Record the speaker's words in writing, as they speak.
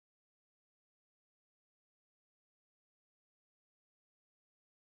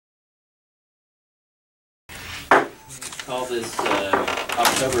Call this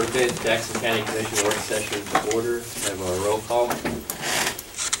October 5th Jackson County Commission work session to order. Have a roll call.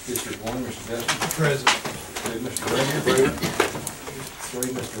 District 1, Mr. Dustin. Present. 2, Mr. Reagan. 3,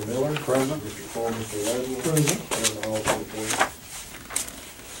 Mr. Miller. Present. District 4, Mr. Laurel. Present. And all report.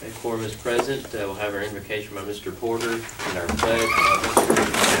 Quorum is present. We'll have our invocation by Mr. Porter and our pledge.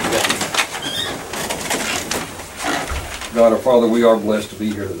 God our Father, we are blessed to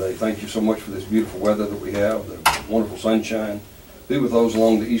be here today. Thank you so much for this beautiful weather that we have, the wonderful sunshine. Be with those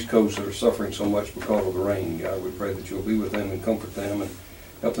along the East Coast that are suffering so much because of the rain. God, we pray that you'll be with them and comfort them and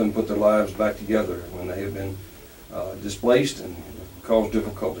help them put their lives back together when they have been displaced and caused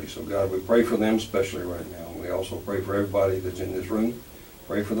difficulty. So God, we pray for them especially right now. We also pray for everybody that's in this room.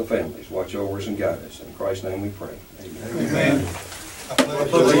 Pray for the families. Watch over us and guide us. In Christ's name we pray. Amen. Amen. I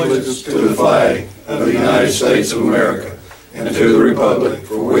pledge allegiance to the flag of the United States of America and to the republic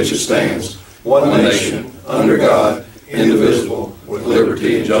for which it stands, one nation, under God, indivisible, with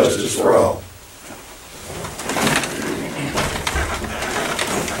liberty and justice for all.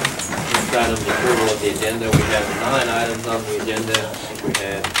 Next item is approval of the agenda. We have 9 items on the agenda. I think we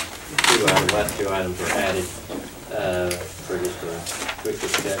had 2 items. Last 2 items were added for just a quick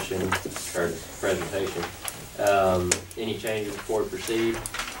discussion or presentation. Any changes before we proceed?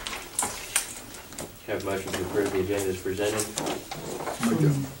 Have a motion to approve the agenda as presented.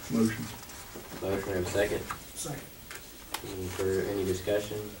 Motion. Motion, have a second. Second. Any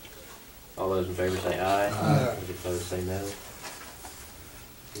discussion? All those in favor say aye. Aye. Those opposed say no.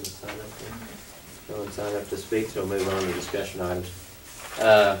 No one signed up to speak, so we'll move on to discussion items.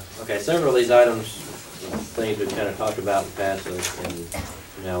 Okay, several of these items, things we've kind of talked about in the past,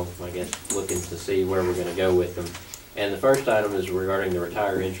 and now I guess looking to see where we're going to go with them. And the first item is regarding the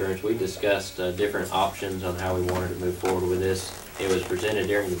retiree insurance. We discussed different options on how we wanted to move forward with this. It was presented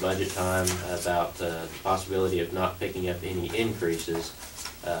during the budget time about the possibility of not picking up any increases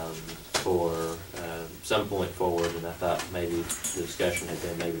for some point forward, and I thought maybe the discussion had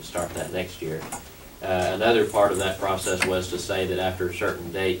been maybe to start that next year. Another part of that process was to say that after a certain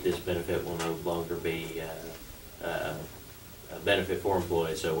date, this benefit will no longer be a benefit for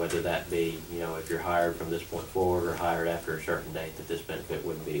employees. So whether that be, if you're hired from this point forward or hired after a certain date, that this benefit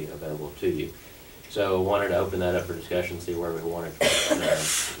wouldn't be available to you. So wanted to open that up for discussion, see where we wanted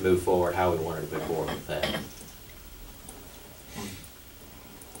to move forward, how we wanted to move forward with that.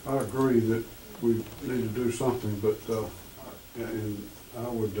 I agree that we need to do something, but and I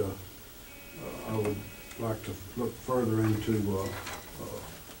would like to look further into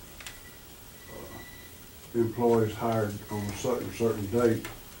employees hired on a certain date.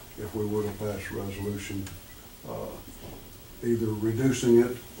 If we were to pass a resolution, either reducing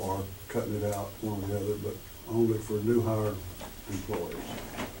it or cutting it out, one or the other, but only for new hire employees.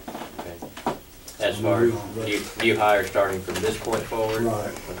 Okay. As far as new hire starting from this point forward?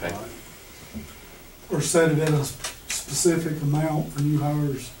 Right. Okay. Right. Or set it at a specific amount for new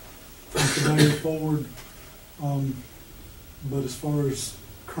hires from today forward. But as far as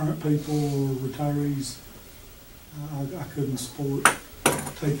current people or retirees, I couldn't support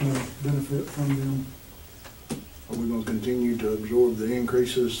taking a benefit from them. Are we going to continue to absorb the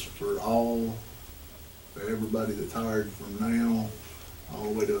increases for everybody that's hired from now, all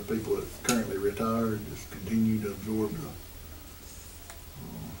the way to the people that currently retired, just continue to absorb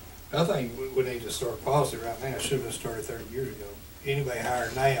the... I think we need to start a policy right now. It should have started 30 years ago. Anybody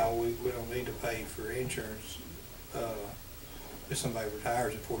hired now, we don't need to pay for insurance if somebody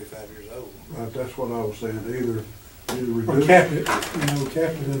retires at 45 years old. Right, that's what I was saying. Either Or reduce cap it,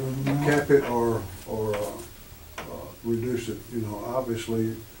 cap it at an amount. cap it or reduce it.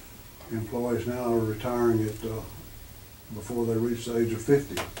 Obviously, employees now are retiring at before they reach the age of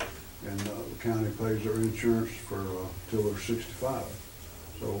 50, and the county pays their insurance for till they're 65.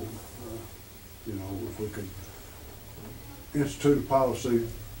 So, if we could institute a policy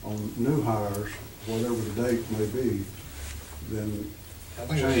on new hires, whatever the date may be, then I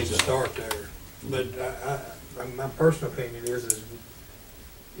think we need to start there. But my personal opinion is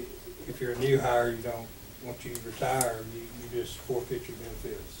if you're a new hire, once you retire, you just forfeit your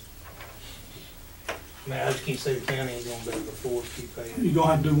benefits. I mean, I just can't say the county ain't gonna be able to afford to keep paying. You're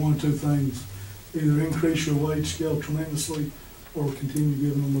gonna have to do one of 2 things. Either increase your wage scale tremendously or continue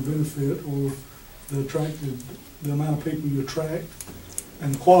giving them a benefit, or the amount of people you attract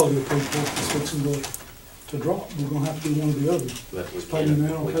and the quality of people is fixing to drop. We're gonna have to do one or the other. But we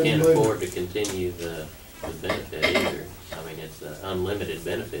We can't afford to continue the benefit either. I mean, it's an unlimited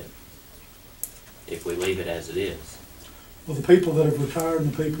benefit if we leave it as it is. Well, the people that have retired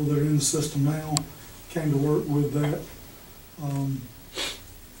and the people that are in the system now came to work with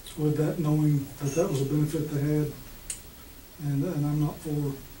that knowing that that was a benefit they had. and I'm not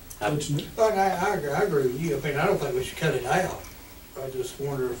for touching it. But I agree with you. I mean, I don't think we should cut it out. I just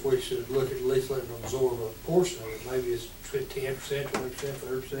wonder if we should look at least letting them absorb a portion of it. Maybe it's 10%, 20%,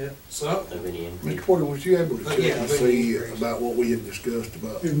 30%, something. Of any increase. Mr. Porter, was you able to check Yeah, and but see increase. about what we had discussed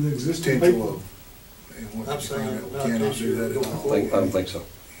about Even the existing potential people, of, and what I'm you find saying out we not cannot this do year, that at going all? I don't think so.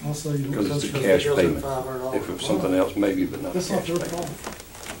 I'll say you don't Because touch it's a it. cash It goes up payment. $500 If it was a something month. else, maybe, but not a That's not cash their payment.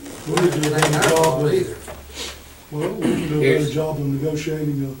 fault. We need to do a It ain't better our job fault of, either. well, we can do a Here's- better job of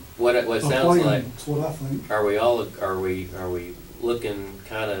negotiating What it a sounds plan, like, that's what I think. are we looking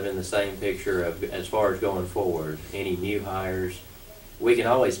kind of in the same picture of, as far as going forward, any new hires? We can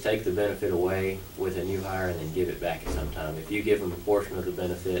always take the benefit away with a new hire and then give it back at some time. If you give them a portion of the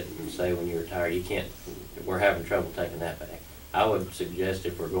benefit and say when you retire, you can't, we're having trouble taking that back. I would suggest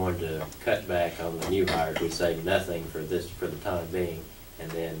if we're going to cut back on the new hires, we say nothing for this, for the time being.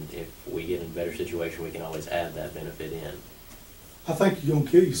 And then if we get in a better situation, we can always add that benefit in. I think you're gonna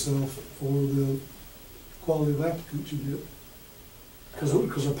kill yourself for the quality of applicants you get.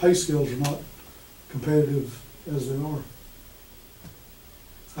 Because our pay scales are not competitive as they are.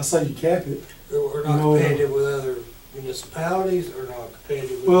 I say you cap it. We're not No. competitive with other municipalities, or not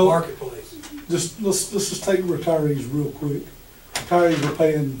competitive with the Well- marketplace. Let's just take retirees real quick. Retirees are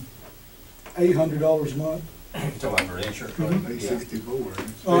paying $800 a month. Talking about for insurance, Mhm. right? Yeah. 864.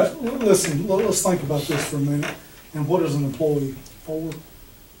 All right, listen, let's think about this for a minute. And what is an employee for?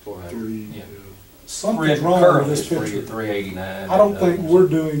 400. Three, Yeah. Something's wrong with this picture. 389. I don't think we're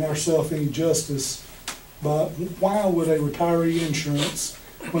doing ourselves any justice, but why would a retiree insurance,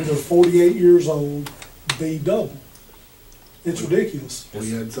 when they're 48 years old, be double? It's ridiculous.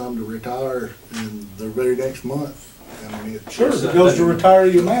 we had some to retire in the very next month. I mean, it. Sure, it goes to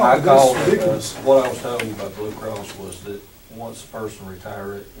retiree I amount, but called, that's ridiculous. what I was told about Blue Cross was that once the person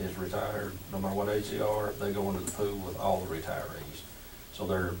is retired, no matter what age they are, they go into the pool with all the retirees. So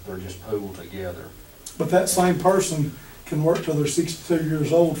they're just pooled together. But that same person can work till they're 62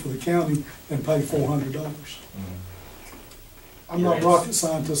 years old for the county and pay $400. I'm not a rocket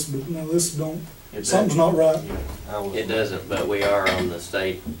scientist, but no, this don't, It something's doesn't- not right. I was- It doesn't, but we are on the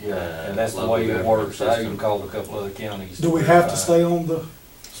state. Yeah, and that's the local way it government works. I system. even called a couple other counties. Do we have to stay on the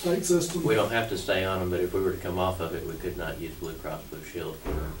state system? We don't have to stay on them, but if we were to come off of it, we could not use Blue Cross Blue Shield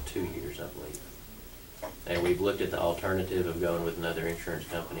for 2 years, I believe. And we've looked at the alternative of going with another insurance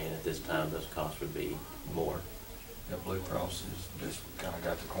company, and at this time, those costs would be more. Yeah, Blue Cross is just kinda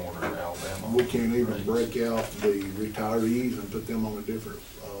got the corner in Alabama. We can't even break out the retirees and put them on a different,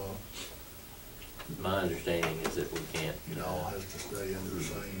 My understanding is that we can't. it all has to stay under the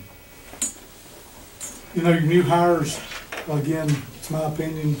same. You know, your new hires, again, it's my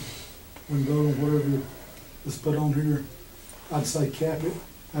opinion, when vote on whatever is put on here, I'd say cap it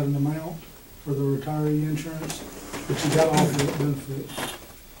at an amount for the retiree insurance, but you gotta offer that benefit.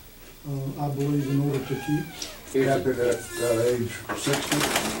 I believe in order to keep, Here's Cap the- it at that age 60,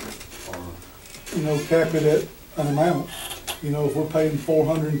 or you know, cap it at an amount. You know, if we're paying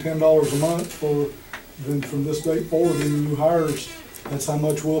 $410 a month for, then from this date forward, any new hires, that's how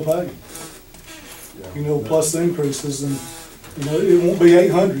much we'll pay. You know, plus the increases, and, you know, it won't be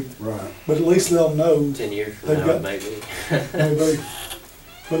 800, right. but at least they'll know, 10 years from They've now, got- it may be. maybe,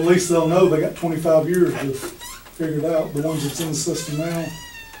 but at least they'll know they got 25 years to figure it out. The ones that's in the system now,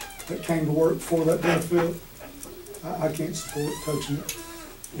 that came to work for that benefit, I can't support touching it.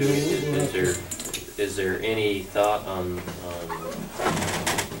 Do we- Is there any thought on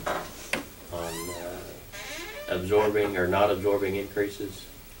absorbing or not absorbing increases?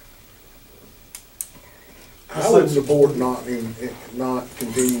 I would support not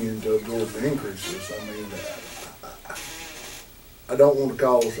continuing to absorb the increases. I mean, I don't want to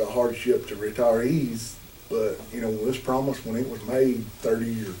cause a hardship to retirees, but, you know, this promise, when it was made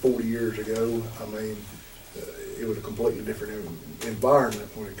 30 or 40 years ago, I mean, it was a completely different environment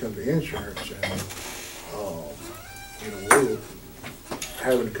when it comes to insurance, and, you know, we're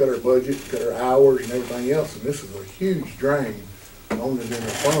having to cut our budget, cut our hours and everything else, and this is a huge drain on it in the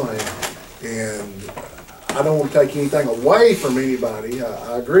fund, and I don't want to take anything away from anybody,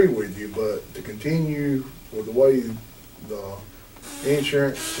 I agree with you, but to continue with the way the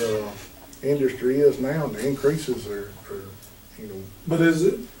insurance industry is now, and the increases are, you know. But is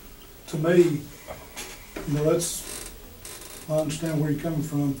it, to me, you know, that's, I understand where you're coming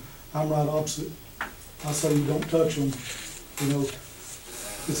from. I'm right opposite. I say you don't touch them. You know,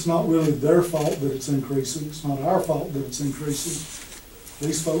 it's not really their fault that it's increasing. It's not our fault that it's increasing.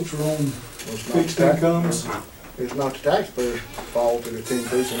 These folks are on fixed incomes. It's not the taxpayer's fault that it's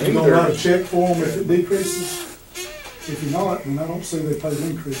increasing You're gonna write a either. check for them if it decreases? If you're not, then I don't see they pay the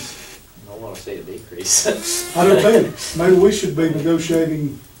increase. No, wanna see a decrease. I don't think, maybe we should be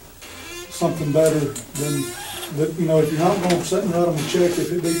negotiating something better than, that, you know, if you're not gonna sit and write them a check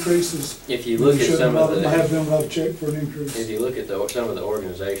if it decreases. If you look at shouldn't some of have the, them write a check for an increase. if you look at some of the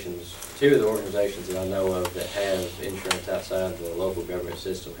organizations, two of the organizations that I know of that have insurance outside the local government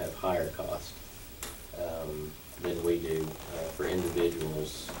system have higher costs than we do for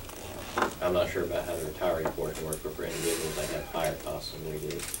individuals. I'm not sure about how the retiree portion works, but for individuals, they have higher costs than we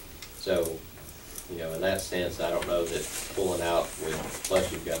do. So, you know, in that sense, I don't know that pulling out with,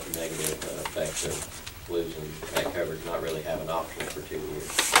 plus you've got the negative effect of losing that coverage, not really have an option for 2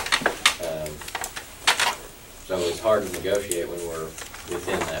 years. So it's hard to negotiate when we're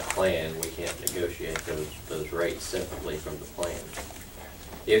within that plan. We can't negotiate those rates separately from the plan.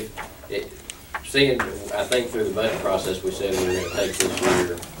 I think through the budget process, we said we were gonna take this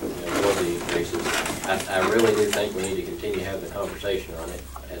year, for the increases. I really do think we need to continue having the conversation on it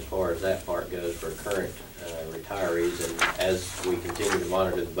as far as that part goes for current retirees. And as we continue to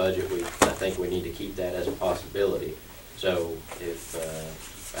monitor the budget, I think we need to keep that as a possibility. So if,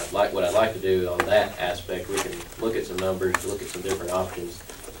 what I'd like to do on that aspect, we can look at some numbers, look at some different options.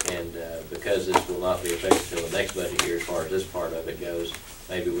 And because this will not be effective until the next budget year as far as this part of it goes,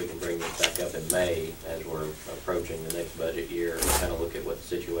 maybe we can bring this back up in May as we're approaching the next budget year and kind of look at what the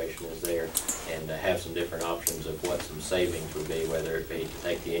situation is there and have some different options of what some savings would be, whether it be to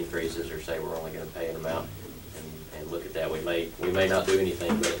take the increases or say we're only going to pay an amount and look at that. We may not do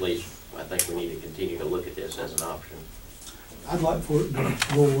anything, but at least I think we need to continue to look at this as an option. I'd like for it to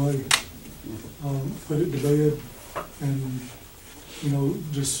go away, put it to bed, and, you know,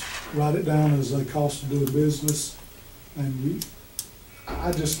 just write it down as a cost to do a business. And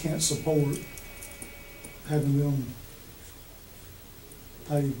I just can't support having them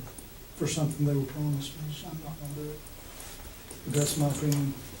pay for something they were promised. I'm not gonna do it. But that's my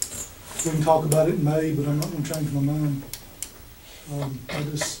opinion. We can talk about it in May, but I'm not gonna change my mind.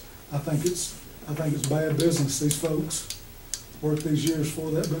 I think it's bad business. These folks work these years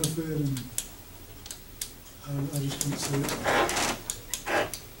for that benefit, and I just can't see it.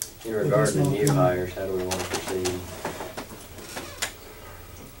 In regard to new hires, how do we want to proceed?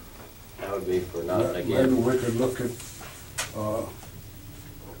 That would be for not, Maybe again, we could look at,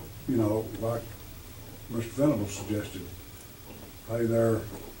 you know, like Mr. Venable suggested, pay their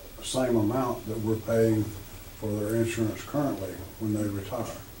same amount that we're paying for their insurance currently when they retire.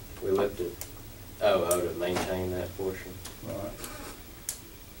 we looked at, to maintain that portion. Right.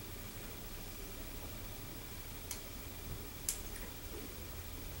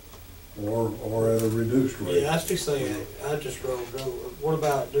 Or at a reduced rate. Yeah, I still say, I just rolled over. What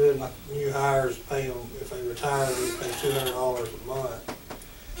about doing like new hires, pay them, if they retire, we pay $200 a month?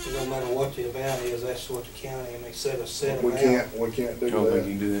 And no matter what the amount is, that's what the county, and they set a set We amount. can't do I don't think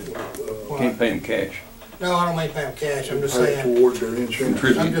you can that. do that. Why? Can't pay them cash. No, I don't mean pay them cash, I'm just Pay saying, towards their insurance.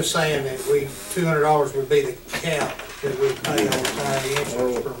 Contribute. I'm just saying that $200 would be the cap that we pay on retiree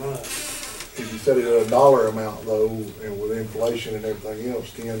insurance per month. If you set it at a dollar amount though, and with inflation and everything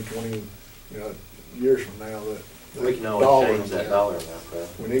else, 10, 20, years from now, that We can always dollar change that amount, dollar amount, though.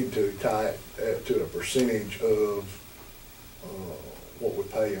 we need to tie it to a percentage of what we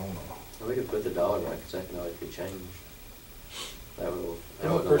pay on them. We could put the dollar amount, because that can always be changed. That would What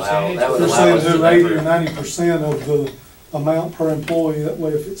allow, percentage? that would They're allow saying us to do 80 or never, 90% of the amount per employee. That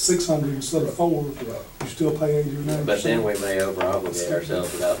way, if it's 600 instead of 4, you still pay 80 or 90%. but then we may over-obligate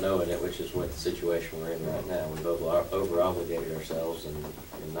ourselves without knowing it, which is what the situation we're in right now. We've over-obligated ourselves and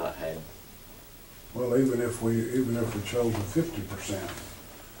not had. Well, even if we chose the 50%,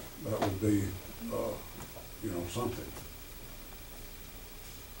 that would be, something.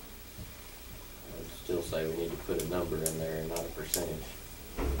 I'd still say we need to put a number in there and not a percentage.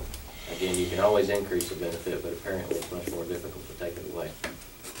 Again, you can always increase the benefit, but apparently it's much more difficult to take it away.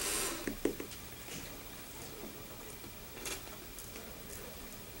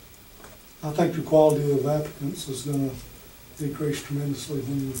 I think the quality of applicants is gonna decrease tremendously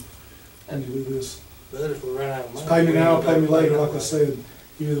when you do this. But if we run out of money. Pay me now, we pay me later, like I nobody. said.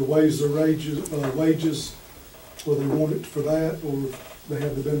 You either raise their wages, where they want it for that, or they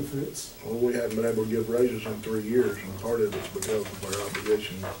have the benefits. Well, we haven't been able to give raises in 3 years, and part of it's because of our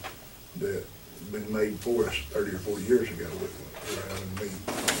obligations that been made for us 30 or 40 years ago that we're having to meet.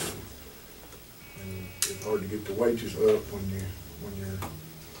 And it's hard to get the wages up when you're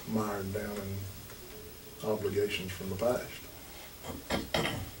mired down in obligations from the past.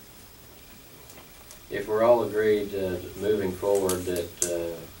 If we're all agreed moving forward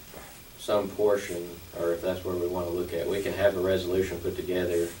that some portion, or if that's where we want to look at, we can have a resolution put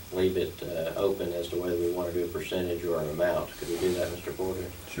together, leave it open as to whether we want to do a percentage or an amount. Could we do that, Mr. Porter?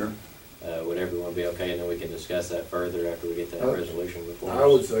 Sure. Would everyone be okay, and then we can discuss that further after we get that resolution before us? I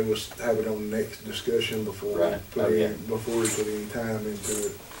would say let's have it on the next discussion before we Right, put okay. in, before we put any time into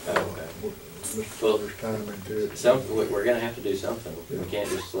it. Okay. Mr. Fuller's time into it. We're gonna have to do something. We can't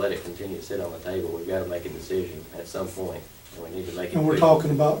just let it continue to sit on the table. We've gotta make a decision at some point, and we need to make it. And we're quick.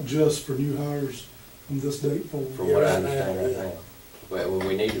 talking about just for new hires from this date forward. From what I Yeah, understand right yeah. now. Well,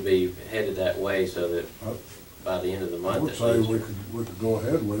 we need to be headed that way so that by the end of the I month. would at say least- we could go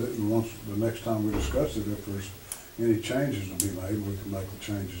ahead with it, and once, the next time we discuss it, if there's any changes to be made, we can make the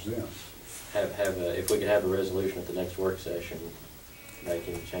changes then. If we could have a resolution at the next work session,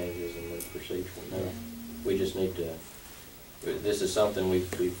 making changes and then proceed from there. We just need to, this is something we've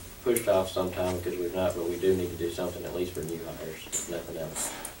pushed off sometime because we've not, but we do need to do something at least for new hires, if nothing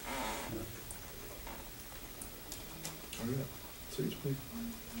else. Suits me.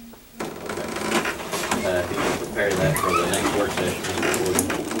 If you can prepare that for the next work session.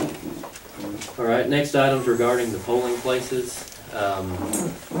 Mr. Gordon. All right, next item's regarding the polling places.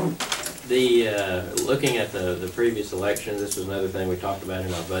 Looking at the previous elections, this was another thing we talked about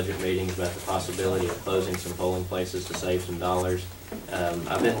in our budget meetings about the possibility of closing some polling places to save some dollars.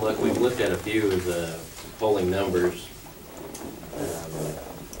 We've looked at a few of the polling numbers.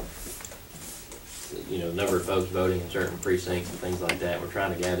 Number of folks voting in certain precincts and things like that. We're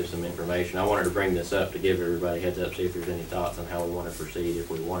trying to gather some information. I wanted to bring this up to give everybody a heads up, see if there's any thoughts on how we want to proceed, if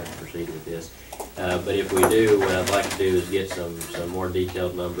we wanted to proceed with this. But if we do, what I'd like to do is get some more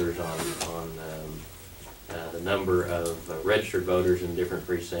detailed numbers on the number of registered voters in different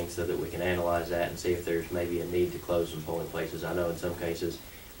precincts so that we can analyze that and see if there's maybe a need to close some polling places. I know in some cases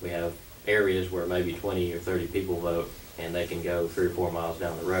we have areas where maybe 20 or 30 people vote and they can go 3 or 4 miles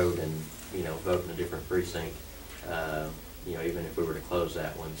down the road and vote in a different precinct, even if we were to close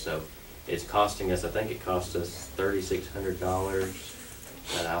that one. So it's costing us, I think it cost us $3,600.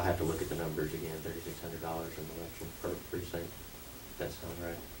 I'll have to look at the numbers again, $3,600 in election per precinct. If that sounds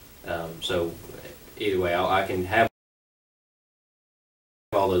right. So either way, I can have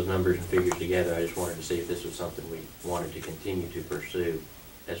all those numbers and figures together. I just wanted to see if this was something we wanted to continue to pursue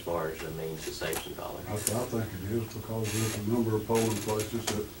as far as the means to save some dollars. I think it is, because there's a number of polling places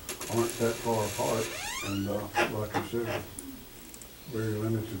that aren't that far apart, and like I said, very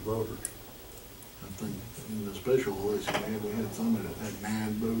limited voters. I think in the special election, we had some that had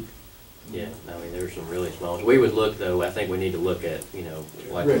 9 booths. Yeah, I mean, there's some really small ones. We would look, though, I think we need to look at,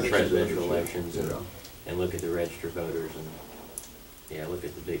 like the presidential elections and look at the registered voters and, look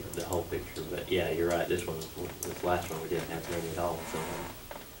at the whole picture. But, yeah, you're right, this last one, we didn't have many at all.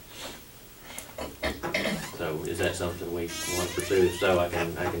 So is that something we want to pursue? If so, I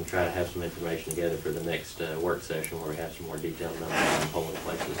can try to have some information together for the next work session where we have some more detailed numbers on polling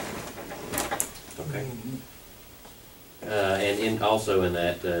places. Okay. And also in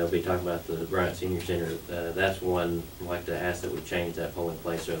that, we'll be talking about the Bryant Senior Center. That's one I'd like to ask that we change that polling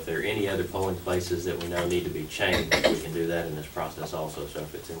place. So if there are any other polling places that we know need to be changed, we can do that in this process also. So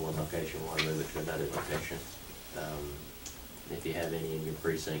if it's in one location, we want to move it to another location. If you have any in your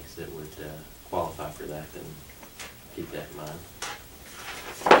precincts that would qualify for that, then keep that in mind.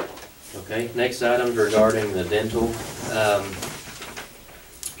 Okay, next item regarding the dental.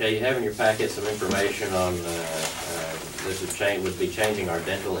 Okay, you have in your packet some information on would be changing our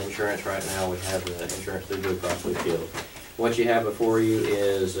dental insurance. Right now we have insurance through Blue Cross Blue Shield. What you have before you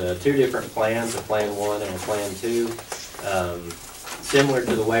is 2 different plans, a Plan 1 and a Plan 2. Similar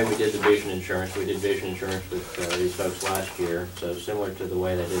to the way we did the vision insurance. We did vision insurance with these folks last year. So similar to the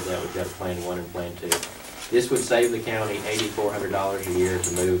way they did that, we've got a Plan 1 and Plan 2. This would save the county $8,400 a year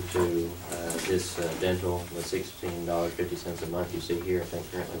to move to this dental with $16.50 a month. You see here, I think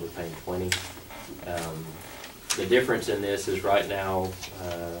currently we're paying $20. The difference in this is right now,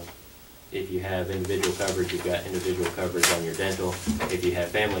 if you have individual coverage, you've got individual coverage on your dental. If you have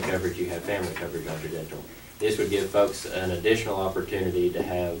family coverage, you have family coverage on your dental. This would give folks an additional opportunity to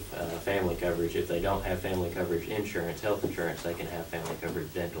have family coverage. If they don't have family coverage insurance, health insurance, they can have family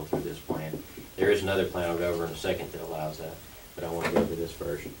coverage dental through this plan. There is another plan I'll go over in a second that allows that, but I want to go over this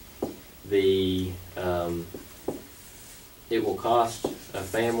first. It will cost a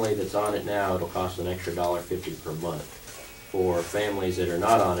family that's on it now, it'll cost an extra $1.50 per month. For families that are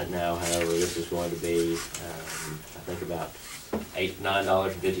not on it now, however, this is going to be, I think about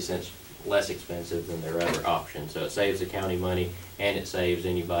 $9.50 less expensive than their other option. So it saves the county money, and it saves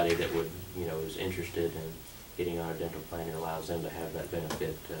anybody that would, is interested in getting on a dental plan. It allows them to have that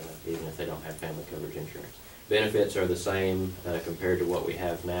benefit, even if they don't have family coverage insurance. Benefits are the same compared to what we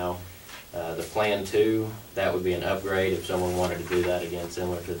have now. The Plan 2, that would be an upgrade. If someone wanted to do that again,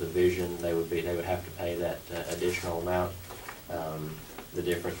 similar to the Vision, they would have to pay that additional amount. the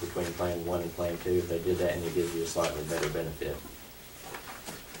difference between Plan 1 and Plan 2 if they did that, and it gives you a slightly better benefit.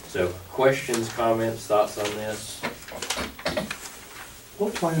 So, questions, comments, thoughts on this?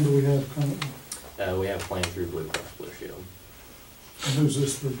 What plan do we have currently? We have a plan through Blue Cross Blue Shield. And who's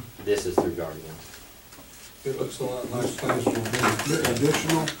this through? This is through Guardian. It looks a lot like plans will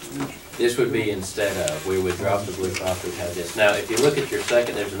Additional, This would be instead of, we would drop the Blue Cross, we'd have this. Now, if you look at your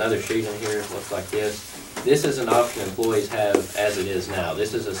second, there's another sheet in here, it looks like this. This is an option employees have as it is now.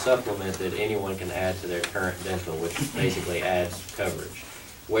 This is a supplement that anyone can add to their current dental, which basically adds coverage.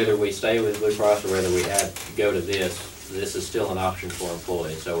 Whether we stay with Blue Cross or whether we go to this is still an option for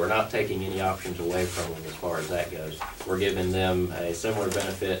employees. So we're not taking any options away from them as far as that goes. We're giving them a similar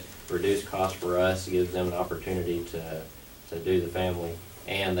benefit, reduced cost for us, gives them an opportunity to do the family,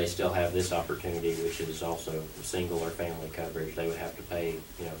 and they still have this opportunity, which is also single or family coverage. They would have to pay,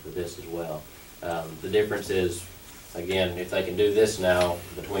 for this as well. The difference is, again, if they can do this now,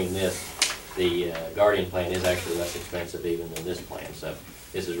 between this, the Guardian plan is actually less expensive even than this plan. So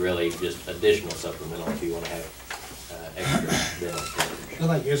this is really just additional supplemental if you want to have extra dental coverage. I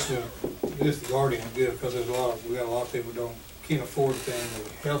think this Guardian is good, because we got a lot of people can't afford family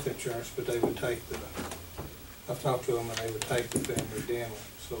health insurance, but they would take I've talked to them and they would take the family dental,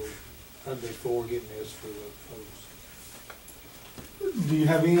 so I'd be for getting this for the folks. Do you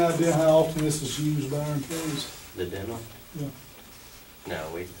have any idea how often this is used by our employees? The dental? Yeah.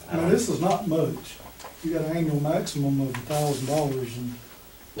 No, Now, this is not much. You got an annual maximum of $1,000 and.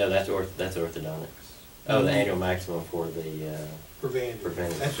 No, that's orthodontics. Oh, the annual maximum for the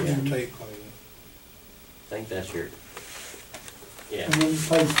Preventative. That's what yeah. your tape cleaning. I think that's your, yeah. And then you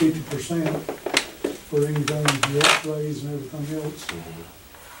pay 50% for anything, the x-rays and everything else.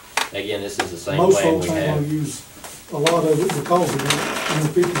 Mhm. Again, this is the same Most plan folks we ain't gonna have. use a lot of it because of it, and the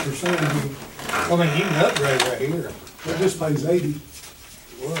 50%, I mean, you can upgrade right here. it just pays 80.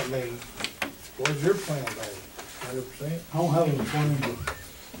 Well, I mean, what's your plan, baby? 100%? I don't have a plan, but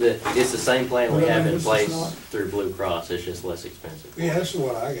It's the same plan we Well, have in this is place not- through Blue Cross, it's just less expensive. Yeah, that's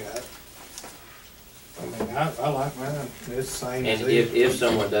what I got. I mean, I like mine. It's the same as And this. if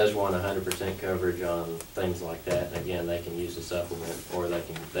someone does want 100% coverage on things like that, again, they can use the supplement, or they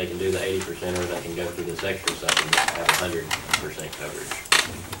can do the 80%, or they can go through this extra supplement and have 100% coverage.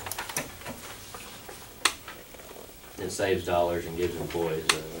 It saves dollars and gives employees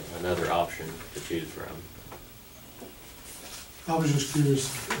another option to choose from. I was just curious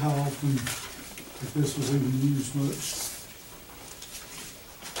how often, if this was even used much.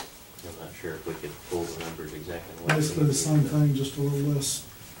 I'm not sure if we could pull the numbers exactly. what Basically the same thing, just a little less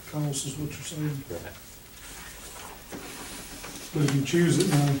cost is what you're saying. Right. But if you choose it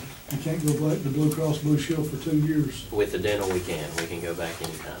now, you can't go back to Blue Cross Blue Shield for 2 years. With the dental, we can go back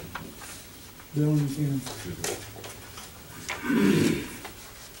anytime. Then you can.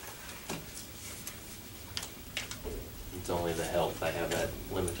 It's only the health, they have that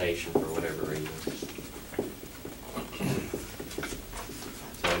limitation for whatever reason.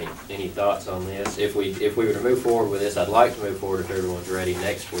 So any thoughts on this? If we were to move forward with this, I'd like to move forward if everyone's ready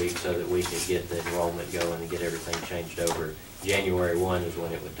next week so that we could get the enrollment going and get everything changed over. January 1 is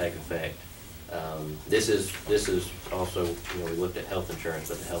when it would take effect. This is also, we looked at health insurance,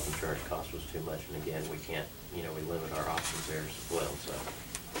 but the health insurance cost was too much, and again, we can't, we limit our options there as well, so,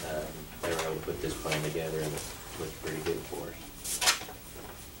 they were able to put this plan together, and it looks pretty good for us.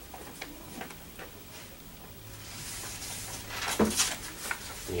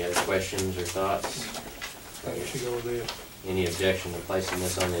 Any other questions or thoughts? I think you should go with this. Any objection to placing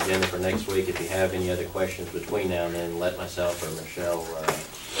this on the agenda for next week? If you have any other questions between now and then, let myself or Michelle,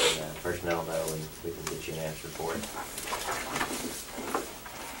 personnel know, and we can get you an answer for it.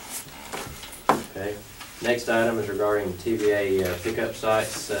 Okay. Next item is regarding TVA pickup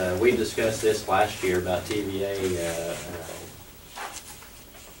sites. We discussed this last year about TVA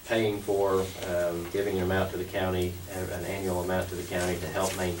paying for, giving an amount to the county, an annual amount to the county to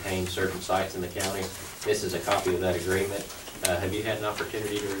help maintain certain sites in the county. This is a copy of that agreement. Have you had an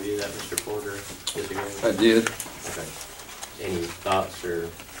opportunity to review that, Mr. Porter, this agreement? I did. Okay. Any thoughts or?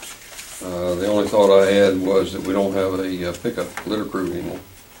 The only thought I had was that we don't have a pickup litter crew anymore.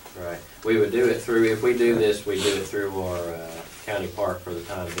 Right. We would do it through, if we do this, we do it through our county park for the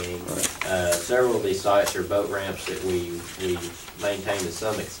time being. Right. Several of these sites are boat ramps that we maintain to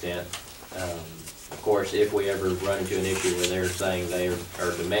some extent. Of course, if we ever run into an issue where they're saying they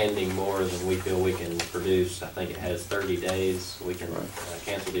are demanding more than we feel we can produce, I think it has 30 days. We can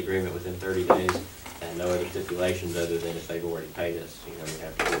cancel the agreement within 30 days, and no other stipulations other than if they've already paid us.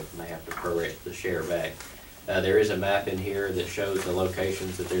 They have to prorate the share back. There is a map in here that shows the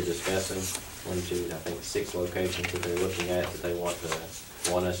locations that they're discussing. 6 locations that they're looking at that they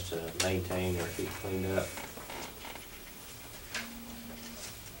want us to maintain or keep cleaned up.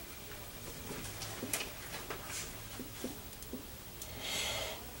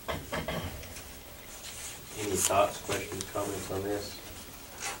 Any thoughts, questions, comments on this?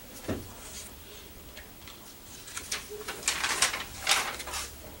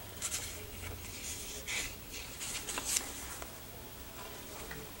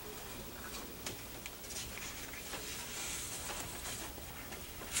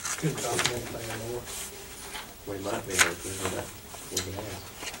 Couldn't talk anything more. We might be able to, we can ask.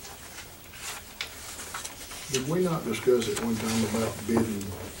 Did we not discuss at one time about bidding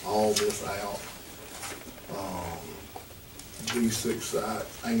all this out? These 6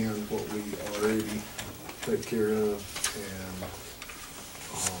 sites and what we already take care of and,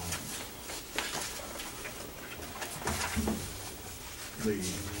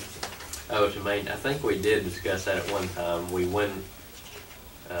 Oh, to main, I think we did discuss that at one time. We wouldn't,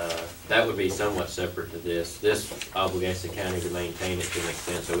 that would be somewhat separate to this. This obligates the county to maintain it to an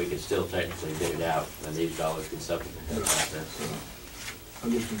extent so we can still technically bid it out, and these dollars can supplement that process.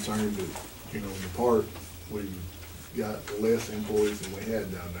 I'm just concerned that, the park, we've got less employees than we had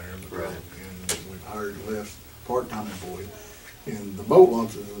down there. Right. And we've hired less part-time employees. And the boat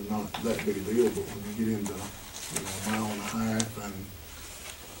launches is not that big a deal, but when you get into, a mile and a half and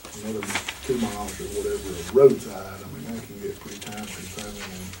another 2 miles or whatever of roadside, that can get pretty time consuming.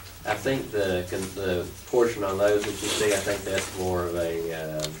 And I think the portion on those that you see, I think that's more of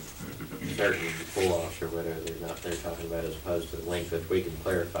a certain pull-offs or whatever they're talking about as opposed to the length, which we can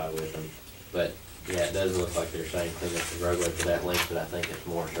clarify with them. But yeah, it does look like they're saying clean up the roadway for that length, but I think it's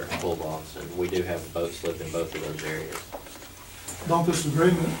more certain pull-offs, and we do have a boat slip in both of those areas. Don't this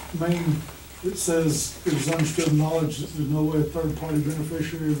agreement mean, it says it is understood knowledge that there's no way a third-party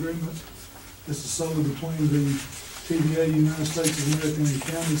beneficiary agreement? This is solely between the TVA, United States of America, and the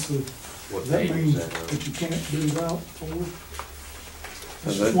county, so What does that page mean is that on? that you can't bid it out for?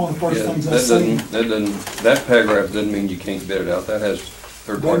 This is one of the first things I see. That paragraph doesn't mean you can't bid it out. That has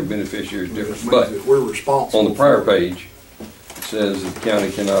third-party beneficiaries it different. just means But that we're responsible. on the prior for it. page, it says that the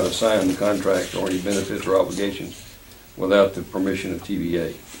county cannot assign the contract or any benefits or obligations without the permission of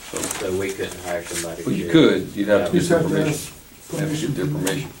TVA. So we couldn't hire somebody. Well, to you do it. could, you'd have to You get just their have to permission. ask Have to get their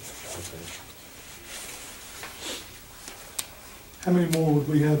permission. Okay. How many more would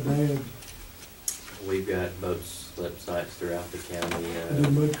we have to add? We've got boat slip sites throughout the county. I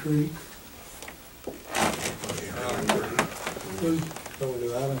did Mud Creek. Two. So we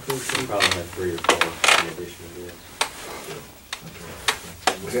do Island Creek. We probably have 3 or 4 in addition to this.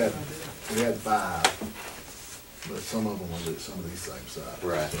 We had 5, but some of them was at some of these same sites.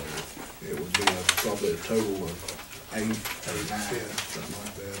 Right. So it would be probably a total of 8 or 9, something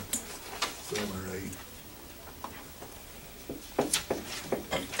like that, 7 or 8.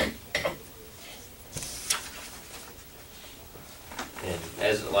 And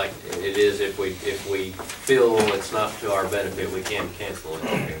as like it is, if we feel it's not to our benefit, we can cancel it.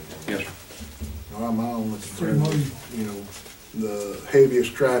 Yes, sir. Well, my only concern is, the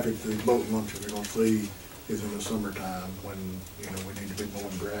heaviest traffic the boat launches are gonna see is in the summertime when, we need to be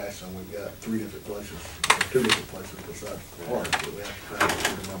mowing grass and we've got 3 different places, or 2 different places besides the park that we have to travel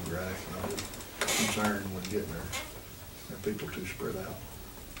to mow grass. And I'm just concerned when getting there, that people too spread out.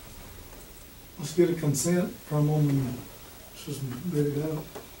 Let's get a consent from them and just bid it out.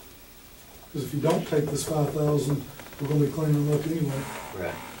 Because if you don't take this 5,000, we're gonna be cleaning them up anyway.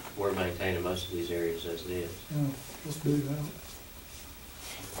 Right. We're maintaining most of these areas as it is. Yeah, let's bid it out.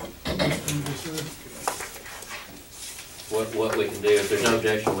 What we can do, if there's no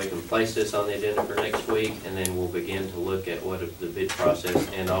objection, we can place this on the agenda for next week, and then we'll begin to look at what the bid process,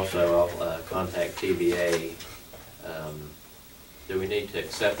 and also I'll contact TVA. Do we need to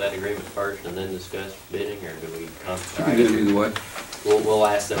accept that agreement first and then discuss bidding, or do we You can do it either way. We'll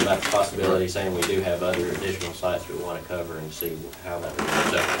ask them about the possibility, saying we do have other additional sites we want to cover and see how that would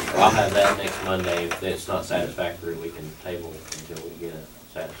work. So I'll have that next Monday. If it's not satisfactory, we can table until we get a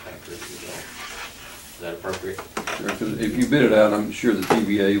satisfactory result. Is that appropriate? Sure, 'cause if you bid it out, I'm sure the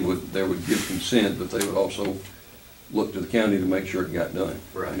TVA would give consent, but they would also look to the county to make sure it got done.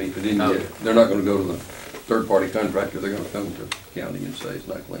 Right. I mean, if it didn't get, they're not gonna go to the third-party contractor, they're gonna come to the county and say it's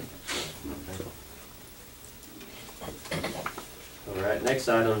not clean. All right, next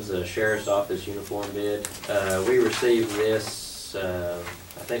item is the sheriff's office uniform bid. We received this,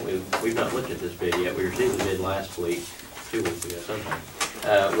 I think we've not looked at this bid yet. We received the bid last week, 2 weeks ago sometime.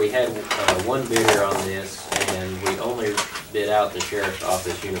 We had one bidder on this, and we only bid out the sheriff's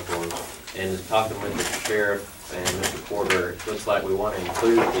office uniforms. and talking with the sheriff and Mr. Porter, it looks like we want to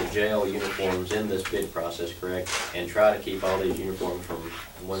include the jail uniforms in this bid process, correct? And try to keep all these uniforms from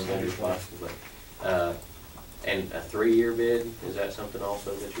one vendor as possible. And a 3-year bid, is that something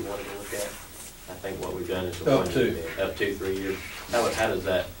also that you wanted to look at? I think what we've done is a Up 1-year to. bid, up to 3 years. How does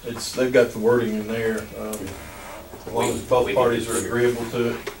that? They've got the wording in there, as long as both parties are agreeable to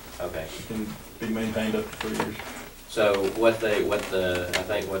it, Okay. it can be maintained up to 3 years. So I think what the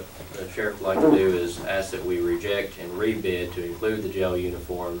sheriff would like to do is ask that we reject and rebid to include the jail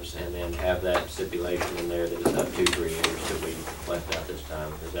uniforms and then have that stipulation in there that it's up to 3 years that we left out this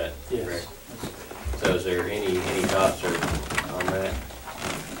time. Is that correct? So is there any thoughts or on that?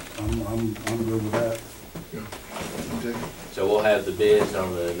 I'm good with that. So we'll have the bids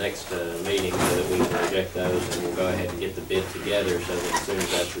on the next meeting so that we can reject those, and we'll go ahead and get the bid together so that as soon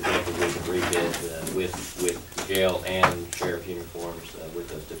as that's rejected, we can rebid with jail and sheriff uniforms with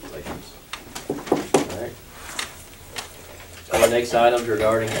those stipulations. All right. So the next items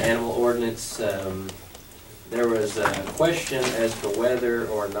regarding the animal ordinance. There was a question as to whether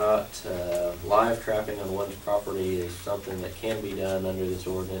or not live trapping on one's property is something that can be done under this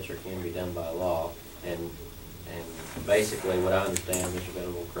ordinance or can be done by law. And basically what I understand, Mr.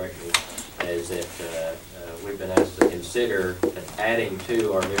 Venable will correct me, is that we've been asked to consider adding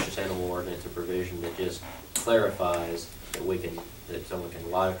to our vicious animal ordinance a provision that just clarifies that that someone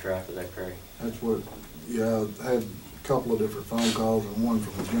can live trap. Is that correct? That's what, yeah, I had a couple of different phone calls, and one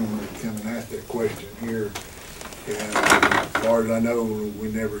from a gentleman that came and asked that question here. And as far as I know, we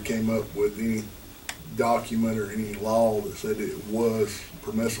never came up with any document or any law that said it was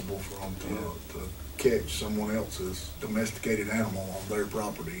permissible for them to catch someone else's domesticated animal on their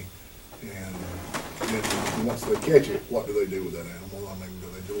property. And then once they catch it, what do they do with that animal? I mean, do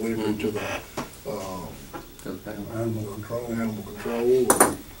they deliver it to the Animal control. animal control,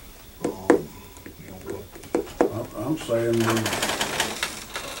 or, you know, what? I'm saying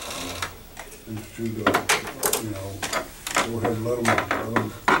we should, go ahead and let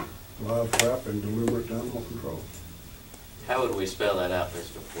them live trap and deliver it to animal control. How would we spell that out,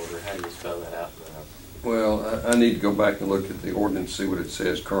 Mr. Porter? How do you spell that out? Well, I need to go back and look at the ordinance, see what it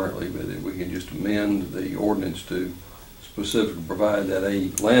says currently, but if we can just amend the ordinance to specifically provide that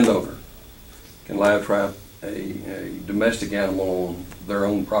a landowner can live trap a domestic animal on their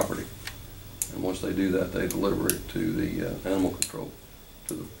own property. And once they do that, they deliver it to the animal control,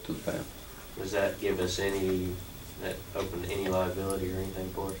 to the pound. Does that give us open any liability or anything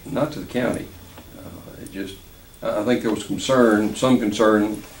for us? Not to the county. I think there was some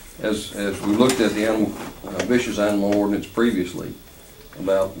concern, as we looked at the vicious animal ordinance previously,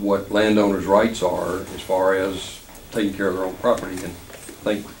 about what landowners' rights are as far as taking care of their own property. And I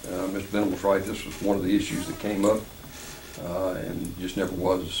think Mr. Venable's right, this was one of the issues that came up and just never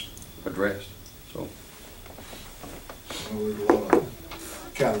was addressed. So, Well, there's a lot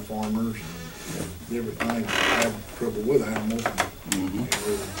of cattle farmers and everything that have trouble with animals. And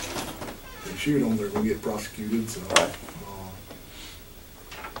they shoot them, they're going to get prosecuted. So,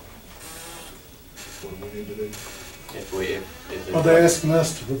 what do we need to do? Are they asking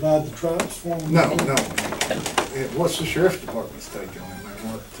us to provide the traps for them? No. What's the sheriff's department's take on it,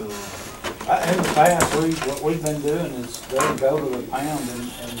 man? In the past, what we've been doing is they'll go to the pound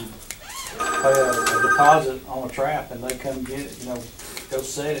and pay a deposit on a trap, and they come get it, go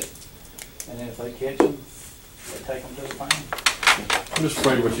set it. And if they catch them, they take them to the pound. I'm just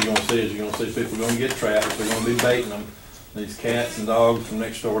afraid what you're gonna see is you're gonna see people gonna get traps, they're gonna be baiting them. These cats and dogs from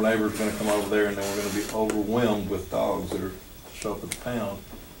next door neighbors are gonna come over there, and then we're gonna be overwhelmed with dogs that are show up at the pound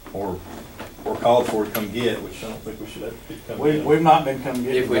or called for to come get, which I don't think we should have to come get. We've not been coming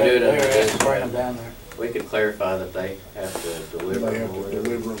get them. If we do it under They're asked to this, bring them down there. we could clarify that they have to deliver They have them. to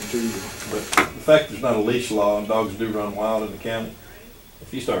deliver them to you. But the fact there's not a leash law and dogs do run wild in the county,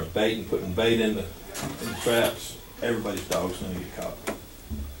 if you start putting bait in the traps, everybody's dog's gonna get caught.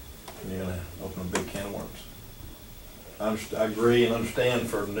 And you're gonna open a big can of worms. I agree and understand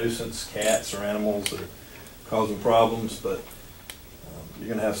for nuisance cats or animals that are causing problems, but you're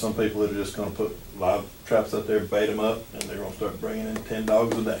gonna have some people that are just gonna put live traps out there, bait them up, and they're gonna start bringing in 10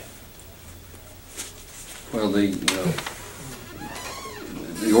 dogs a day. well, the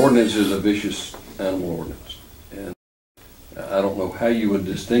ordinance is a vicious animal ordinance, and I don't know how you would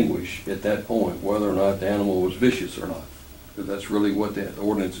distinguish at that point whether or not the animal was vicious or not, because that's really what that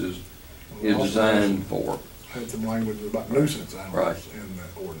ordinance is designed for. Had some language about nuisance animals Right. in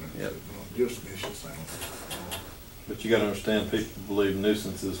that ordinance, Yep. not just vicious animals. But you gotta understand, people believe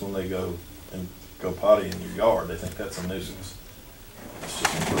nuisances when they go potty in your yard. They think that's a nuisance. It's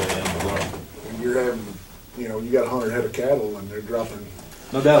just the way animals are. When you're having, you got 100 head of cattle and they're dropping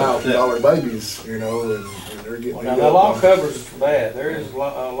No doubt about that. $1,000 babies, you know, and they're getting. Well, now, the law covers for that. There is a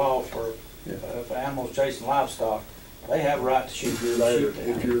law for, Yeah. for animals chasing livestock. They have a right to shoot If you're there,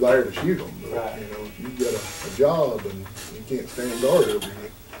 if you're there to shoot them, but, Right. you know, if you've got a job and you can't stand guard over you.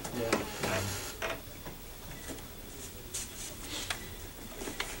 Yeah.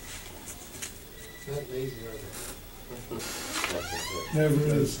 Nothing easy, Never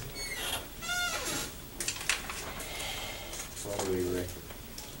is. What do we reckon?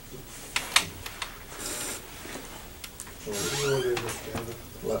 So, What is it, Kevin?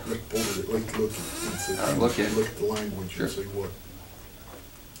 let Mr. Porter at least look and see. I'll look at it. Look at the language Sure. and see what.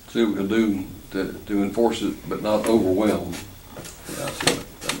 See what we can do to enforce it, but not overwhelm. Yeah, I see what,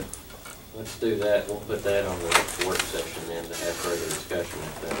 Let's do that. We'll put that on the next work session then to have further discussion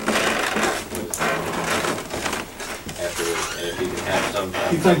afterwards. And if you can have some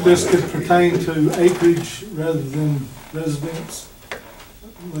time. You think this could pertain to acreage rather than residents?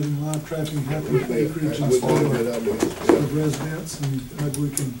 Letting live trapping happen to acreage That instead would be a good idea. of residents, and maybe we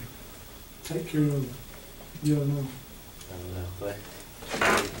can take care of, you know, I don't know, but.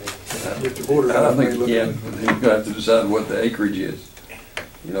 Mr. Porter. I think you can, but you're gonna have to decide what the acreage is.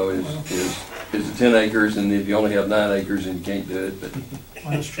 You know, is it 10 acres, and if you only have 9 acres, then you can't do it, but.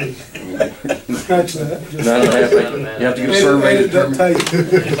 that's true. I mean, Scratch that. Just- 9.5 acres, you have to get a survey to Edit that determine, tape.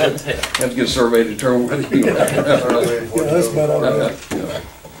 you have to get a survey to determine whether you. Yeah, that's about all. You know,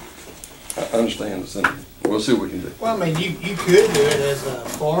 I understand the sentiment. We'll see what we can do. Well, I mean, you could do it as a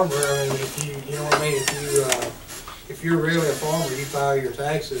farmer. I mean, if you know what I mean, if you're really a farmer, you file your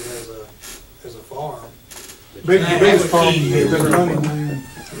taxes as a farm. Biggest problem keep is you- the running land,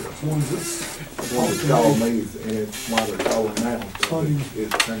 ones that's. One that called me, and it's why they're calling now, Funny.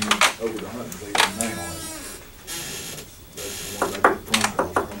 it's turning over the hunting season now. That's the one I get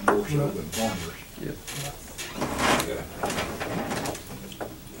phone calls from more so than farmers. Okay.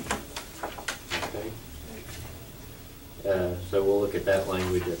 So we'll look at that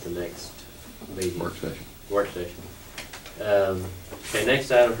language at the next meeting. Work session. Work session. Okay,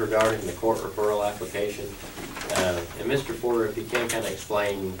 next item regarding the court referral application. And Mr. Porter, if you can kind of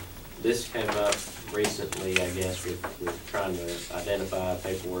explain, this came up recently, I guess, with trying to identify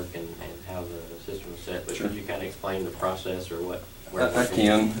paperwork and how the system was set, but Sure. could you kind of explain the process or what? I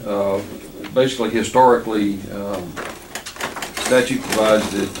can. Basically, historically, statute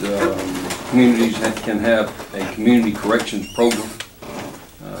provides that communities can have a community corrections program.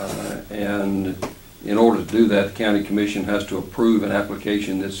 And in order to do that, the county commission has to approve an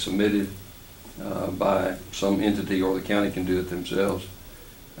application that's submitted by some entity, or the county can do it themselves.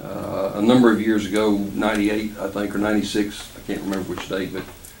 A number of years ago, 98, I think, or 96, I can't remember which date, but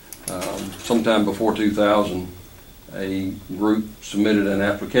sometime before 2000, a group submitted an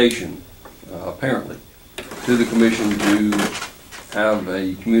application, apparently, to the commission to have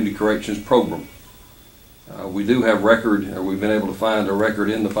a community corrections program. We do have record, or we've been able to find a record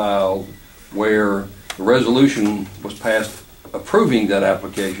in the file where the resolution was passed approving that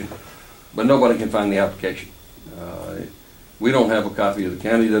application, but nobody can find the application. We don't have a copy, of the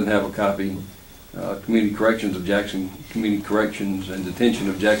county doesn't have a copy. Community Corrections of Jackson, Community Corrections and Detention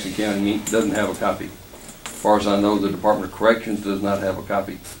of Jackson County Inc. doesn't have a copy. As far as I know, the Department of Corrections does not have a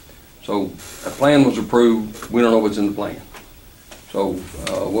copy. So a plan was approved, we don't know what's in the plan. So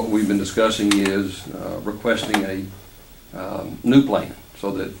what we've been discussing is requesting a new plan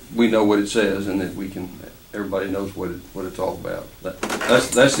so that we know what it says and that we can, everybody knows what it's all about.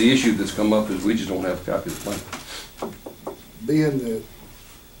 That's the issue that's come up, is we just don't have a copy of the plan. Being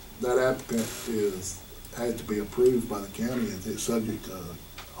that applicant has to be approved by the county, is it subject to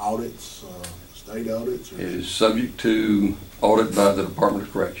audits, state audits? It is subject to audit by the Department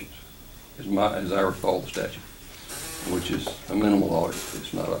of Corrections, as I recall the statute, which is a minimal audit.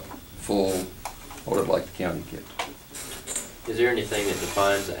 It's not a full audit like the county gets. Is there anything that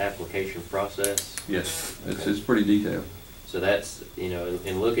defines the application process? Yes, it's pretty detailed. So that's, you know,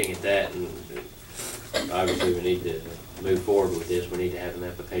 in looking at that, and obviously we need to move forward with this, we need to have an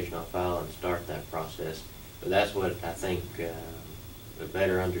application on file and start that process. But that's what I think, a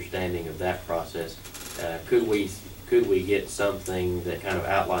better understanding of that process. Could we get something that kind of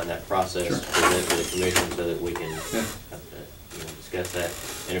outline that process, Sure, present to the commission so that we can discuss that?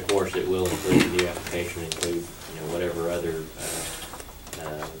 And of course, it will include the new application, include whatever other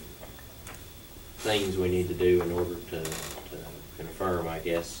things we need to do in order to confirm, I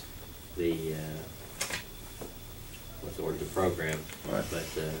guess, the the program. Right. But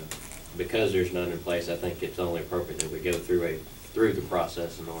because there's none in place, I think it's only appropriate that we go through the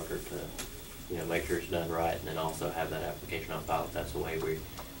process in order to make sure it's done right, and then also have that application on file if that's the way we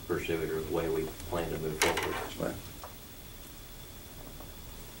pursue it or the way we plan to move forward. That's fine.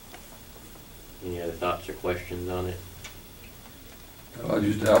 Any other thoughts or questions on it? I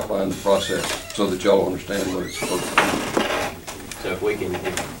just outline the process so that y'all understand what it's supposed to be. So if we can,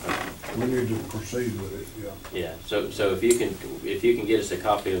 We need to proceed with it, yeah. yeah, so if you can get us a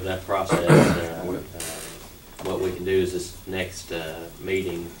copy of that process, what we can do is this next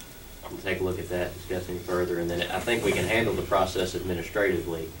meeting, we'll take a look at that, discuss any further, and then I think we can handle the process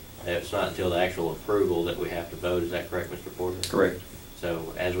administratively. It's not until the actual approval that we have to vote. Is that correct, Mr. Porter? Correct.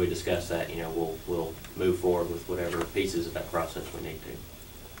 So as we discuss that, you know, we'll move forward with whatever pieces of that process we need to.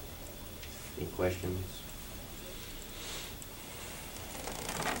 Any questions?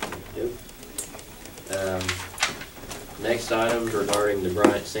 Next item regarding the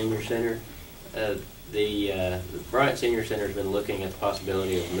Bryant Senior Center. The Bryant Senior Center has been looking at the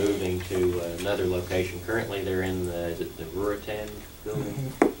possibility of moving to another location. Currently, they're in the Ruritan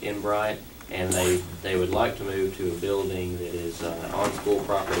building in Bryant, and they would like to move to a building that is on school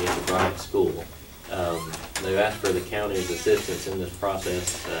property at the Bryant School. They've asked for the county's assistance in this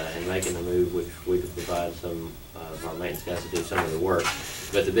process in making the move, which we could provide some of our maintenance guys to do some of the work.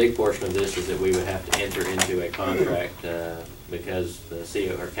 But the big portion of this is that we would have to enter into a contract because the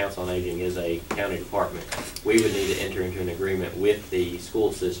CO, or Council on Aging, is a county department. We would need to enter into an agreement with the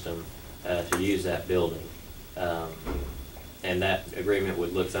school system to use that building. And that agreement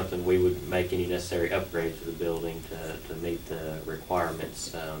would look something, we would make any necessary upgrades to the building to meet the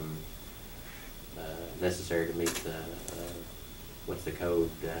requirements necessary to meet the, what's the code,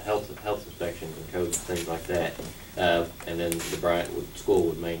 health inspections and codes, things like that. And then the Bryant School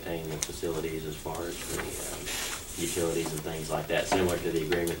would maintain the facilities as far as the utilities and things like that, similar to the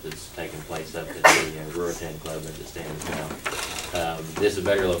agreement that's taking place up at the Ruritan Club as it stands now. This is a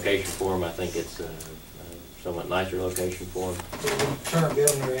better location for them. I think it's a somewhat nicer location for them. The current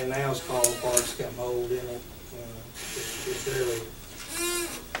building we're in now is falling apart. It's got mold in it. It's really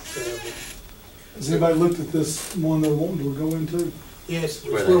terrible. Has anybody looked at this one they're wanting to go into? Yes, it's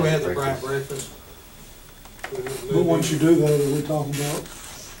where we have the Bryant breakfast. But once you do that, are we talking about,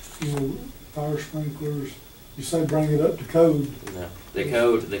 you know, fire sprinklers? You say bring it up to code. No,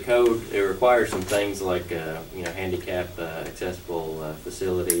 the code, it requires some things like, you know, handicap accessible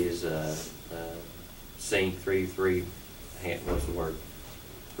facilities, sink, what's the word?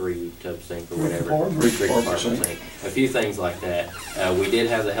 3 tub sink or whatever. Three compartment sink. A few things like that. We did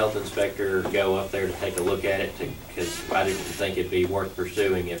have the health inspector go up there to take a look at it because I didn't think it'd be worth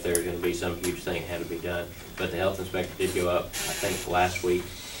pursuing if there was going to be some huge thing that had to be done. But the health inspector did go up, I think last week,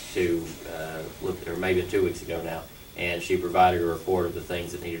 to look, or maybe 2 weeks ago now, and she provided a report of the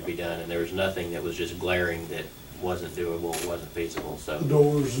things that needed to be done, and there was nothing that was just glaring that wasn't doable, wasn't feasible. So The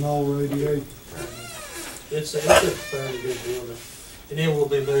doors and all radiate. It's a fairly good building. And then we'll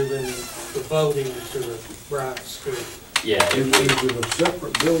be moving the voting to the Bryant School. yeah, Is it a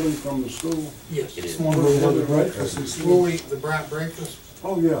separate building from the school? Yes. It is. It's one where the breakfast is. The Bryant breakfast,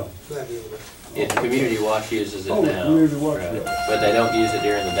 Oh, yeah. that building. Community Watch uses it Oh, now. Community Watch, Right. yeah. But they don't use it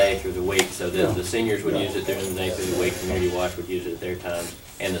during the day through the week, so Yeah. the seniors would Yeah. use it during the day through the week, Community Watch would use it at their times.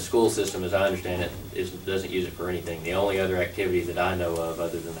 And the school system, as I understand it, doesn't use it for anything. The only other activity that I know of,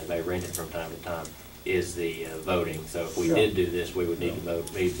 other than they may rent it from time to time, is the voting. So if we Yeah. did do this, we would need to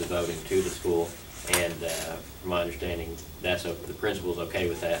move the voting to the school. And from my understanding, the principal's okay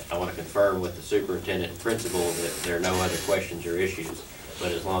with that. I want to confirm with the superintendent and principal that there are no other questions or issues.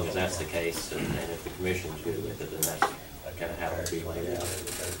 But as long as that's the case, and if the commission's good with it, then that's kind of how it'll be laid out.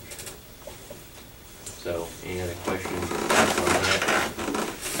 So, any other questions or thoughts on that?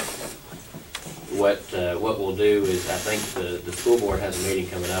 What we'll do is, I think the school board has a meeting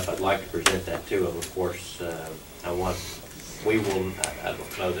coming up. I'd like to present that to them. Of course, I don't know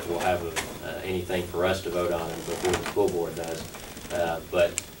that we'll have anything for us to vote on before the school board does.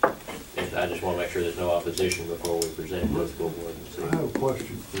 But I just want to make sure there's no opposition before we present it to the school board. And I have a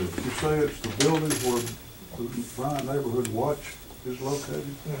question. You say it's the building where the Bryant Neighborhood Watch is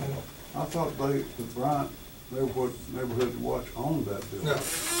located? I thought the Bryant Neighborhood Watch owned that building. No,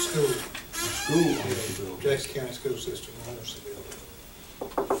 school. The school owns the building. Jackson County School System owns the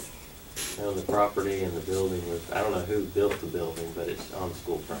building. On the property and the building was, I don't know who built the building, but it's on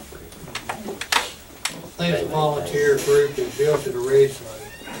school property. I think it's a volunteer group that built it originally.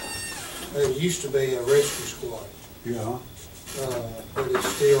 There used to be a rescue squad, Yeah, but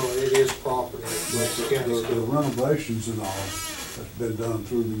it is property of but Jackson County the School. renovations and all that's been done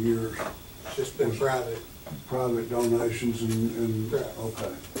through the years, It's just been private. private donations and, Right.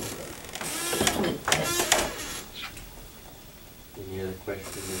 okay. Any other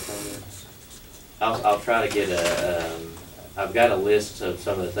questions or comments? I'll try to get I've got a list of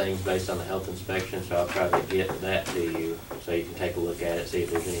some of the things based on the health inspection, so I'll try to get that to you, so you can take a look at it, see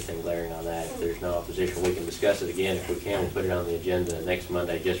if there's anything glaring on that. If there's no opposition, we can discuss it again. If we can, we'll put it on the agenda next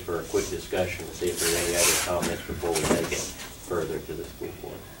Monday just for a quick discussion to see if there's any other comments before we take it further to the school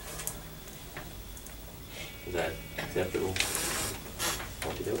board. Is that acceptable?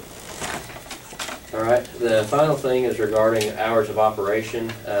 Want to do it? All right, the final thing is regarding hours of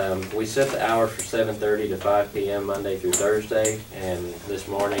operation. We set the hours for 7:30 to 5 p.m. Monday through Thursday, and this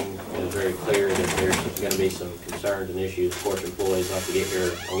morning it was very clear that there's going to be some concerns and issues. Of course, employees have to get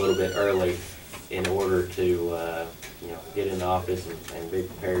here a little bit early in order to get in the office and be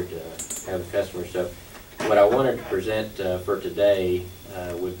prepared to have the customers. So what I wanted to present for today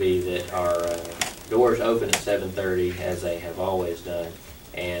would be that our doors open at 7:30 as they have always done,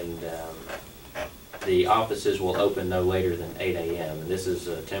 and the offices will open no later than 8 a.m. And this is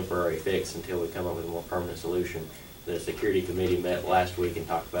a temporary fix until we come up with a more permanent solution. The security committee met last week and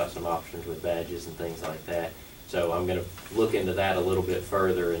talked about some options with badges and things like that. So I'm going to look into that a little bit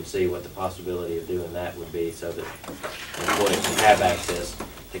further and see what the possibility of doing that would be, so that employees can have access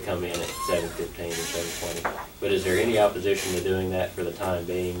to come in at 7:15 or 7:20. But is there any opposition to doing that for the time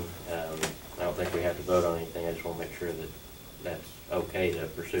being? I don't think we have to vote on anything. I just want to make sure that that's okay to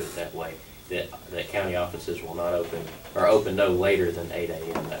pursue it that way. That county offices will not open, or open no later than 8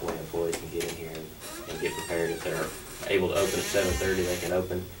 a.m. That way employees can get in here and get prepared. If they're able to open at 7:30, they can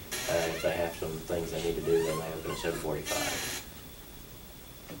open. If they have some things they need to do, they may open at 7:45.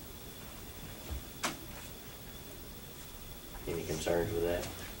 Any concerns with that?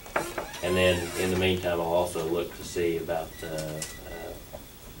 And then in the meantime, I'll also look to see about,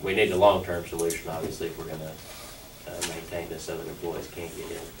 we need a long-term solution, obviously, if we're going to maintain this so that employees can't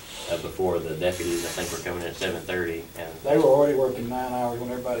get in. Before the deputies, I think we're coming in at 7:30. And they were already working 9 hours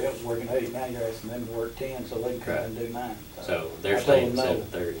when everybody else was working 8. Now you're asking them to work 10 so they can come and do 9. So they're staying at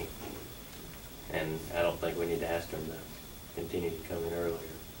 7:30. And I don't think we need to ask them to continue to come in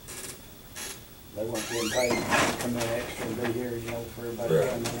earlier. They weren't getting paid to come in extra and be here, for everybody to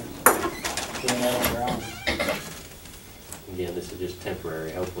come in. Doing that on their own. Again, this is just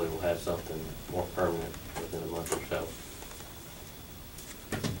temporary. Hopefully we'll have something more permanent within a month or so.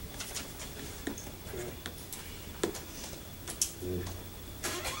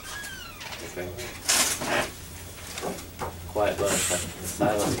 Okay. Quiet bunch.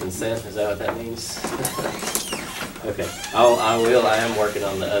 Silent consent, is that what that means? Okay. I am working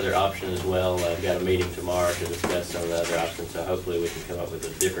on the other option as well. I've got a meeting tomorrow to discuss some of the other options, so hopefully we can come up with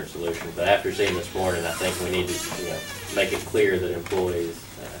a different solution. But after seeing this morning, I think we need to, make it clear that employees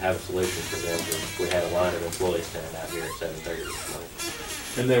have a solution for them. We had a line of employees standing out here at 7:30 this morning.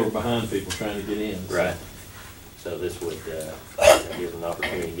 And they were behind people trying to get in. So. Right. So this would give them an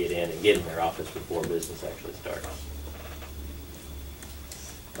opportunity to get in and get in their office before business actually starts.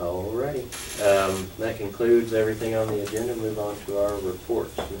 Alrighty. That concludes everything on the agenda. Move on to our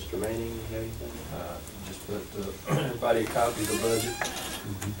reports. Mr. Manning, you have anything? Just put everybody a copy of the budget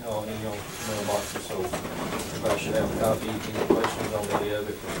in your mailboxes, so everybody should have a copy. Any questions on any of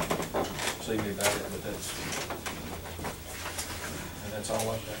it, see me about it, but that's all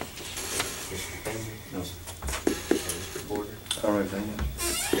like that. Mr. King? No. Mr. Porter? All right, thank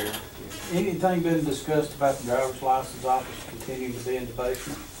you. Anything been discussed about the driver's license office continuing to be in the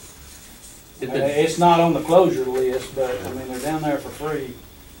basement? It's not on the closure list, but they're down there for free.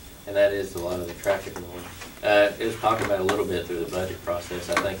 And that is a lot of the traffic noise. It was talked about a little bit through the budget process.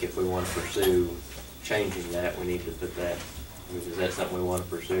 I think if we want to pursue changing that, we need to put that, is that something we want to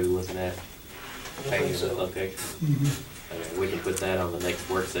pursue, looking at changing that location? Okay, we can put that on the next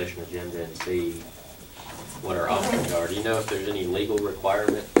work session agenda and see what our options are. Do you know if there's any legal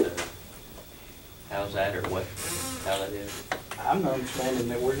requirement to house that, or how that is? I'm understanding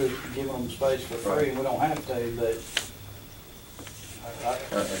that we're just giving them space for free, and we don't have to, but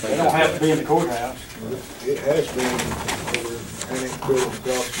they don't have to be in the courthouse. It has been annex building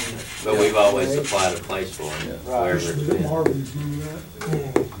crossing. But we've always supplied a place for them, Right. wherever it's been. Marvin's remember that?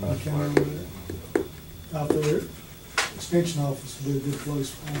 I can't remember that. Out there, extension office would be a good place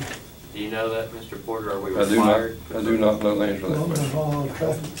for them. Do you know that, Mr. Porter? Are we I do not know the answer to that Well,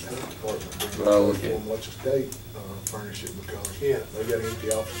 question. But I'll look at it. Watch the state furnish it, because they got empty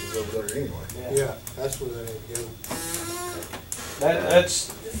offices over there anyway. Yeah, that's where they need to go.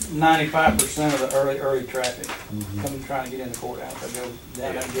 That's 95% of the early traffic coming trying to get in the courthouse. They go down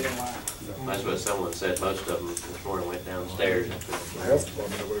there and get in line. That's what someone said. Most of them this morning went downstairs. The health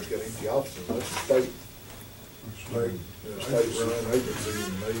department over there's got empty offices, that's the state run agency,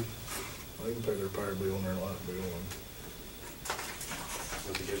 and they can pay their power bill and their light bill.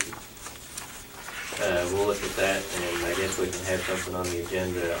 we'll look at that, and I guess we can have something on the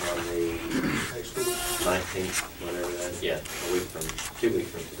agenda on the Next week. 19th, whatever that, yeah, 2 weeks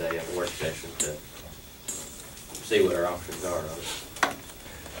from today, at a work session to see what our options are on it.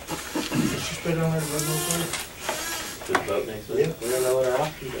 Did you put it on there, wasn't it? To vote next week? Yeah. We don't know what our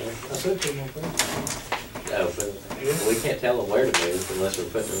options I are. said put it on there. Oh, but we can't tell them where to move unless we're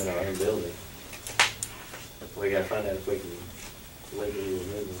putting them in our own building. We gotta find out if we can legally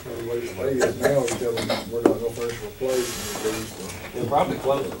remove The them. way the way it is now, we tell them we're not gonna furnish a place, and we lose the. They'll probably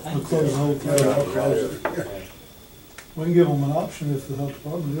close it. We'll close the whole thing. We can give them an option if the health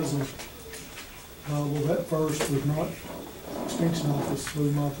department is, well, that first was not extension office,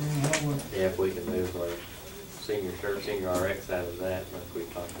 move them out there on the highway. Yeah, if we can move our senior RX out of that, like we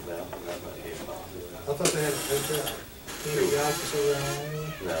talked about, that might be a possibility. I thought they had the office over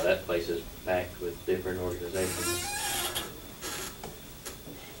there. No, that place is packed with different organizations.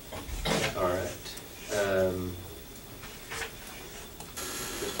 All right.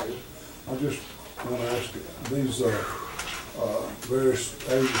 I just want to ask, these various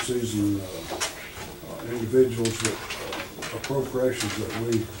agencies and individuals that appropriations that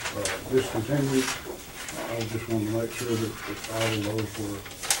we discontinued, I just want to make sure that all of those were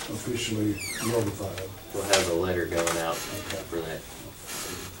officially notified. We'll have a letter going out for that.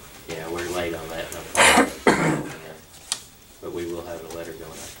 Yeah, we're late on that, no. But we will have a letter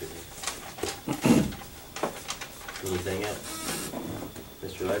going out to you. Anything else?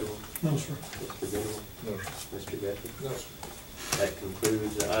 Mr. Ladle? No, sir. Mr. Goodwin? No, sir. Mr. Guthrie? No, sir. That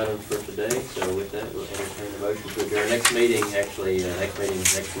concludes the items for today, so with that, we'll entertain a motion to adjourn. Next meeting, actually,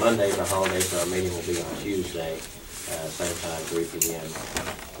 next Monday is a holiday, so our meeting will be on Tuesday, same time, 3 p.m.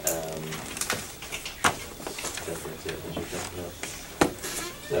 That's it, is there something else?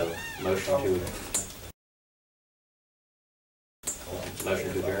 So, motion to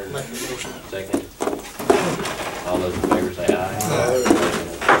adjourn. Make a motion. Second. All those in favor say aye.